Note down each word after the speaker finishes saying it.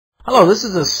Hello, this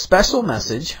is a special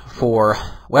message for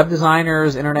web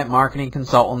designers, internet marketing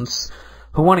consultants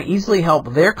who want to easily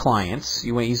help their clients.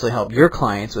 You want to easily help your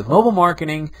clients with mobile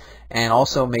marketing and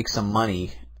also make some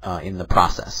money in the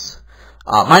process.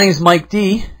 My name is Mike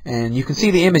D, and you can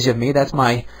see the image of me. That's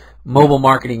my mobile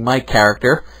marketing Mike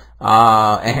character.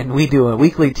 And we do a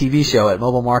weekly TV show at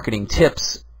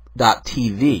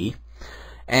mobilemarketingtips.tv.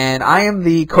 And I am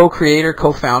the co-creator,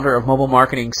 co-founder of Mobile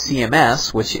Marketing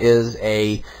CMS, which is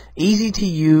a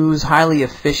easy-to-use, highly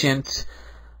efficient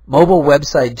mobile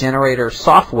website generator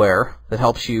software that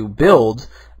helps you build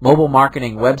mobile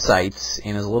marketing websites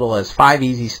in as little as 5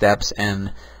 easy steps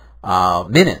and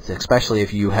minutes, especially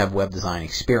if you have web design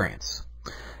experience.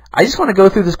 I just want to go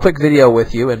through this quick video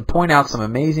with you and point out some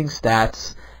amazing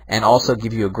stats and also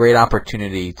give you a great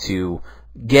opportunity to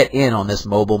get in on this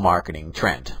mobile marketing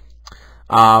trend.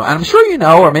 And I'm sure you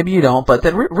know, or maybe you don't, but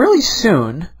that really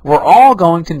soon we're all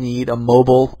going to need a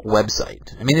mobile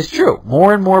website. I mean, it's true.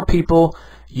 More and more people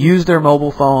use their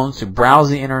mobile phones to browse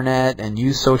the internet and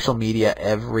use social media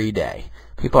every day.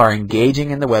 People are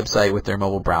engaging in the website with their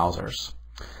mobile browsers.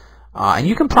 And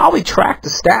you can probably track the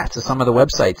stats of some of the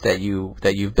websites that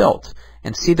you've built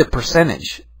and see the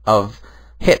percentage of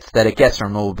hits that it gets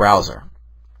from a mobile browser.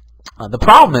 The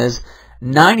problem is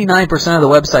 99% of the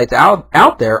websites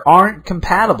out there aren't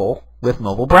compatible with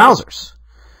mobile browsers.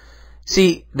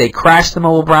 See, they crash the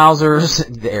mobile browsers,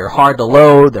 they're hard to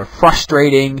load, they're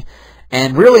frustrating,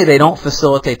 and really they don't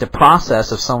facilitate the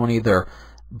process of someone either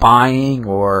buying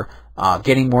or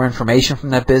getting more information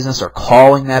from that business or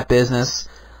calling that business.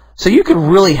 So you can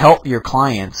really help your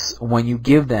clients when you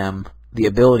give them the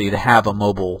ability to have a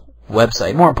mobile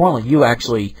website. More importantly, you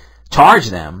actually charge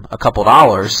them a couple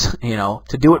dollars,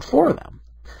 to do it for them.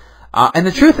 And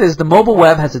the truth is, the mobile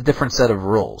web has a different set of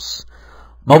rules.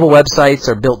 Mobile websites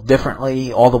are built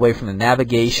differently, all the way from the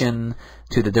navigation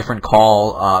to the different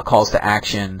calls to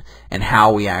action and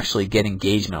how we actually get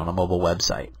engagement on a mobile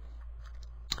website.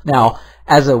 Now,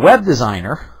 as a web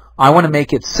designer, I want to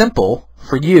make it simple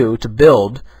for you to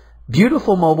build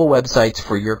beautiful mobile websites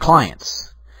for your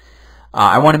clients.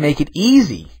 I want to make it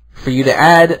easy for you to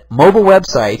add mobile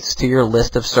websites to your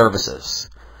list of services.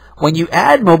 When you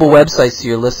add mobile websites to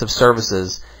your list of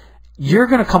services, you're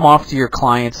going to come off to your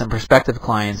clients and prospective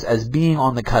clients as being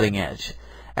on the cutting edge,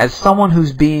 as someone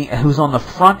who's on the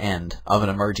front end of an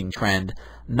emerging trend,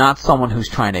 not someone who's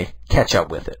trying to catch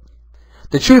up with it.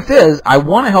 The truth is, I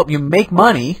want to help you make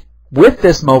money with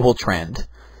this mobile trend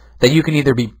that you can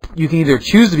either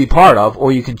choose to be part of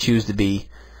or you can choose to be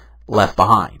left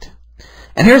behind.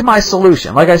 And here's my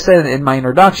solution. Like I said in my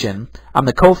introduction, I'm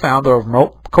the co-founder of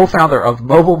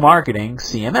Mobile Marketing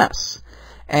CMS.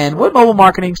 And what Mobile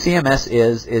Marketing CMS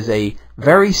is a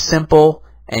very simple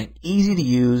and easy to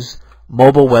use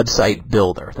mobile website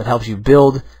builder that helps you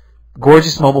build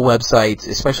gorgeous mobile websites,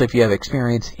 especially if you have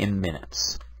experience, in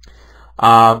minutes.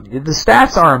 The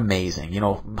stats are amazing.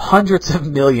 Hundreds of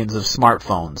millions of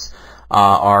smartphones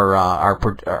are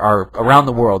around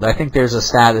the world. I think there's a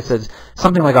stat that says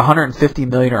something like 150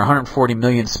 million or 140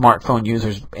 million smartphone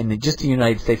users in just the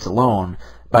United States alone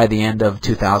by the end of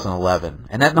 2011,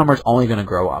 and that number is only going to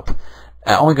grow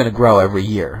every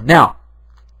year. Now,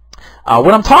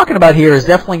 what I'm talking about here is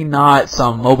definitely not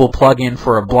some mobile plugin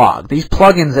for a blog. These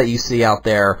plugins that you see out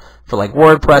there for like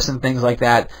WordPress and things like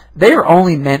that, they are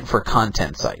only meant for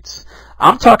content sites.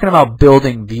 I'm talking about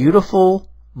building beautiful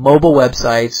mobile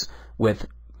websites with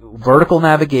vertical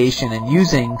navigation and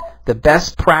using the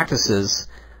best practices.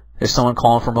 There's someone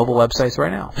calling for mobile websites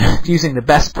right now. Using the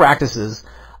best practices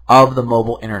of the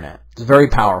mobile internet. It's very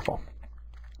powerful.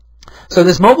 So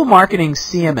this mobile marketing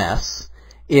CMS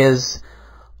is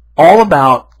all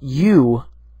about you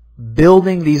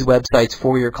building these websites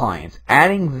for your clients,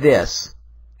 adding this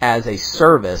as a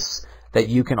service that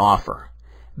you can offer.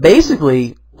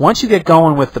 Basically, once you get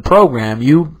going with the program,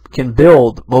 you can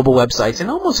build mobile websites in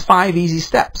almost 5 easy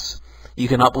steps. You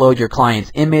can upload your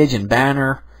client's image and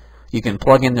banner. You can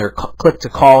plug in their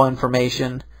click-to-call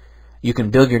information. You can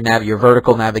build your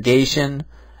vertical navigation.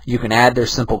 You can add their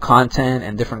simple content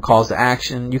and different calls to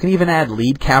action. You can even add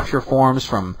lead capture forms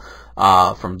from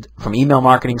email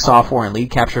marketing software and lead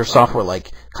capture software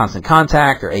like Constant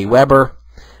Contact or Aweber.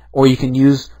 Or you can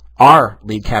use our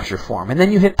lead capture form. And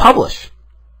then you hit publish.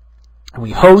 And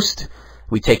we host,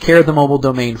 we take care of the mobile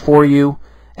domain for you,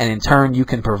 and in turn you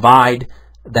can provide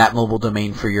that mobile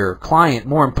domain for your client.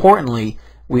 More importantly,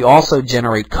 we also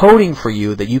generate coding for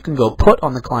you that you can go put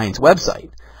on the client's website.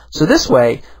 So this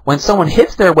way, when someone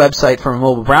hits their website from a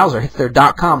mobile browser, hits their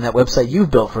 .com, that website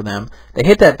you've built for them, they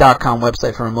hit that .com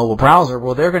website from a mobile browser,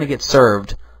 well, they're going to get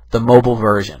served the mobile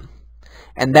version.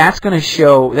 and that's going to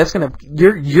show,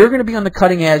 you're going to be on the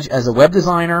cutting edge as a web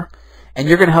designer, and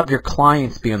you're going to help your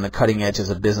clients be on the cutting edge as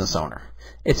a business owner.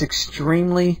 It's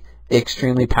extremely,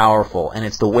 extremely powerful, and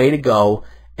it's the way to go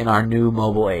in our new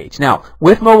mobile age. Now,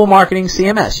 with Mobile Marketing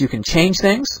CMS, you can change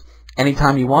things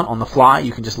anytime you want on the fly.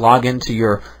 You can just log into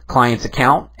your client's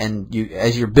account, and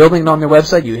as you're building it on their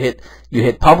website, you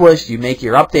hit publish, you make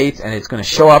your updates, and it's going to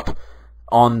show up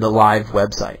on the live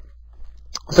website.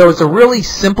 So it's a really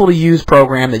simple to use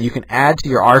program that you can add to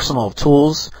your arsenal of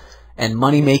tools and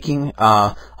money-making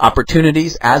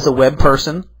opportunities as a web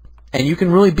person, and you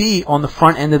can really be on the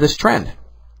front end of this trend.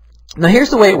 Now here's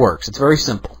the way it works. It's very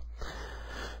simple.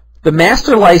 The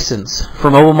master license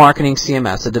for Mobile Marketing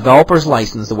CMS, the developer's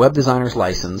license, the web designer's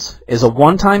license, is a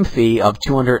one-time fee of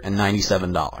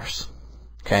 $297.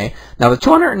 Okay? Now the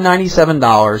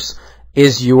 $297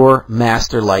 is your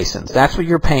master license. That's what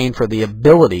you're paying for the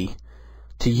ability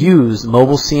to use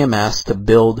mobile CMS to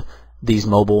build these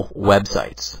mobile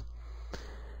websites.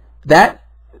 That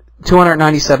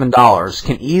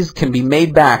 $297 can be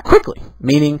made back quickly,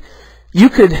 meaning you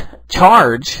could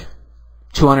charge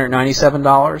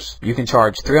 $297, you can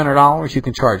charge $300, you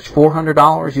can charge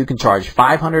 $400, you can charge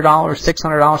 $500,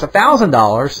 $600,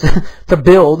 $1,000 to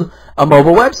build a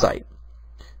mobile website.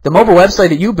 The mobile website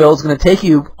that you build is going to take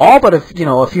you all but a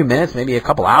few minutes, maybe a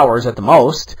couple hours at the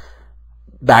most.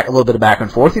 A little bit of back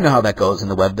and forth. You know how that goes in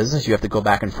the web business. You have to go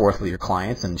back and forth with your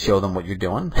clients and show them what you're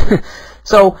doing.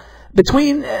 So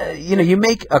between you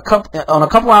make on a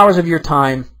couple hours of your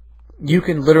time, you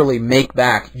can literally make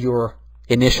back your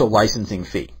initial licensing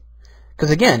fee. Because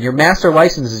again, your master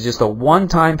license is just a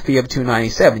one-time fee of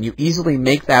 $297. You easily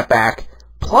make that back,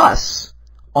 plus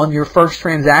on your first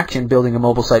transaction building a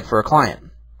mobile site for a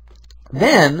client.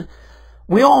 Then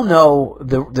we all know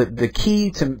the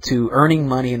key to earning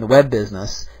money in the web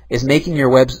business is making your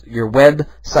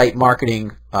website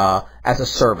marketing as a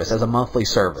service, as a monthly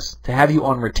service, to have you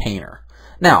on retainer.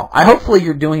 Now, hopefully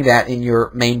you're doing that in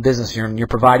your main business. You're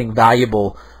providing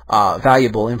valuable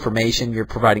information. You're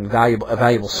providing a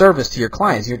valuable service to your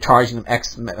clients. You're charging them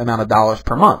X amount of dollars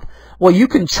per month. Well, you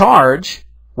can charge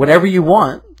whatever you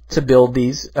want to build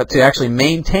these, to actually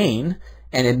maintain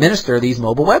and administer these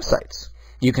mobile websites.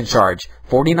 You can charge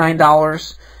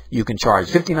 $49. You can charge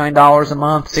 $59 a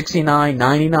month, $69,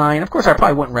 $99. Of course, I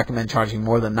probably wouldn't recommend charging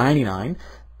more than $99.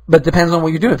 But it depends on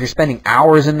what you're doing. If you're spending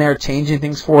hours in there changing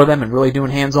things for them and really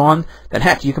doing hands-on, then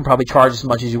heck, you can probably charge as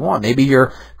much as you want. Maybe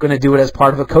you're going to do it as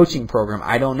part of a coaching program.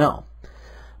 I don't know.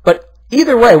 But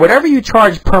either way, whatever you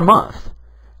charge per month,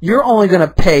 you're only going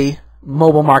to pay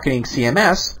Mobile Marketing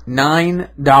CMS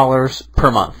 $9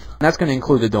 per month. And that's going to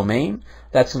include the domain.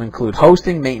 That's going to include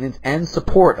hosting, maintenance, and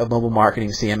support of Mobile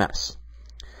Marketing CMS.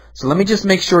 So let me just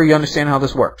make sure you understand how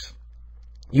this works.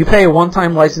 You pay a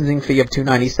one-time licensing fee of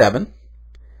 $297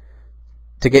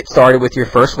 to get started with your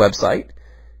first website,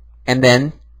 and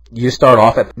then you start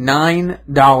off at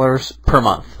 $9 per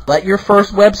month. Let your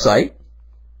first website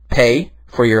pay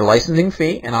for your licensing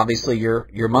fee and obviously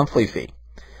your monthly fee.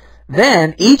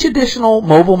 Then each additional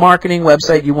mobile marketing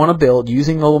website you want to build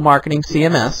using Mobile Marketing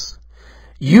CMS,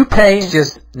 you pay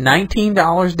just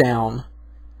 $19 down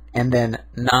and then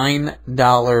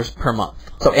 $9 per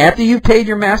month. So after you've paid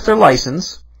your master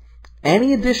license,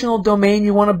 any additional domain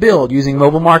you want to build using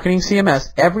Mobile Marketing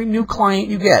CMS, every new client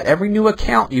you get, every new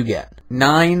account you get,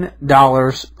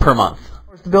 $9 per month.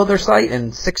 To build their site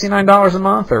and $69 a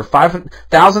month, or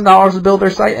 $5,000 to build their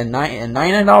site and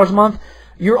 $99 a month,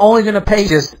 you're only going to pay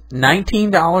just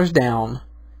 $19 down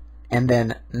and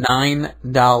then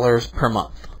 $9 per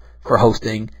month for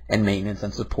hosting and maintenance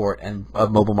and support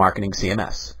of Mobile Marketing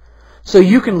CMS. So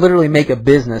you can literally make a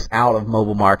business out of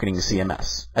Mobile Marketing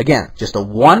CMS. Again, just a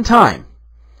one-time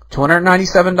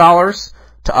 $297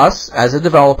 to us as a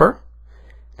developer.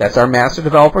 That's our master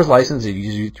developer's license.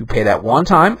 You pay that one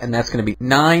time, and that's going to be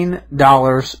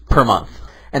 $9 per month.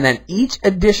 And then each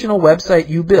additional website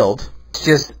you build, it's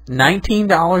just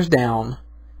 $19 down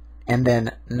and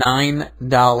then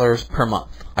 $9 per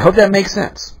month. I hope that makes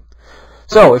sense.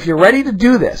 So if you're ready to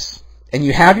do this and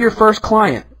you have your first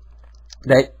client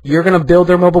that you're going to build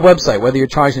their mobile website, whether you're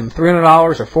charging them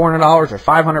 $300 or $400 or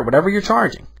 $500, whatever you're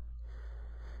charging,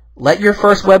 let your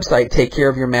first website take care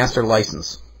of your master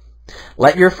license.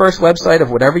 Let your first website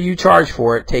of whatever you charge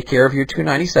for it take care of your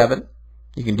 $297.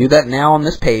 You can do that now on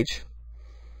this page.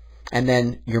 And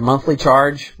then your monthly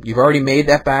charge, you've already made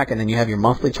that back, and then you have your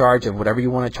monthly charge of whatever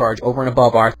you want to charge over and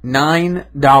above our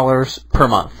 $9 per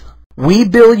month. We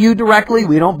bill you directly.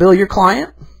 We don't bill your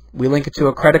client. We link it to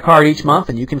a credit card each month,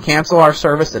 and you can cancel our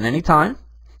service at any time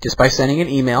just by sending an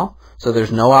email. So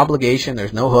there's no obligation,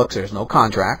 there's no hooks, there's no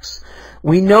contracts.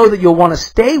 We know that you'll want to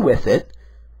stay with it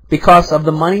because of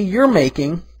the money you're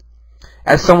making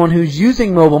as someone who's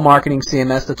using Mobile Marketing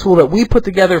CMS, the tool that we put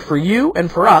together for you and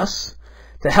for us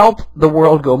to help the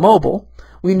world go mobile.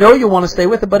 We know you'll want to stay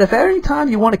with it, but if at any time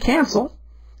you want to cancel,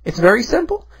 it's very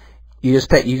simple. You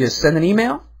just send an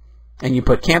email, and you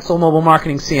put cancel Mobile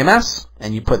Marketing CMS,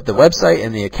 and you put the website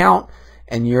and the account,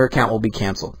 and your account will be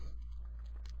canceled.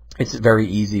 It's very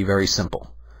easy, very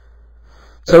simple.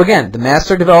 So again, the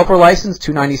Master Developer License,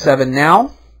 $297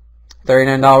 now,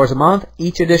 $39 a month.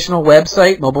 Each additional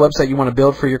website, mobile website you want to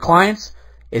build for your clients,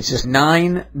 it's just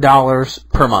 $9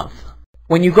 per month.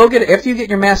 When you after you get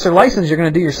your master license, you're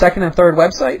going to do your second and third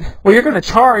website. Well, you're going to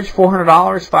charge $400,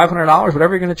 $500,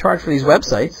 whatever you're going to charge for these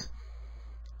websites.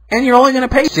 And you're only going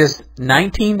to pay just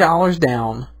 $19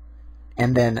 down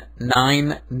and then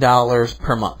 $9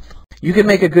 per month. You can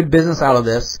make a good business out of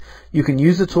this. You can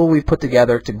use the tool we've put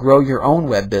together to grow your own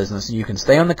web business. And you can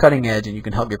stay on the cutting edge, and you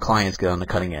can help your clients get on the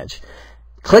cutting edge.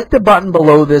 Click the button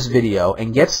below this video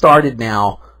and get started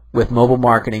now with Mobile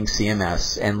Marketing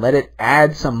CMS and let it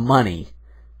add some money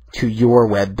to your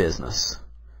web business.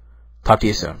 Talk to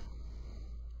you soon.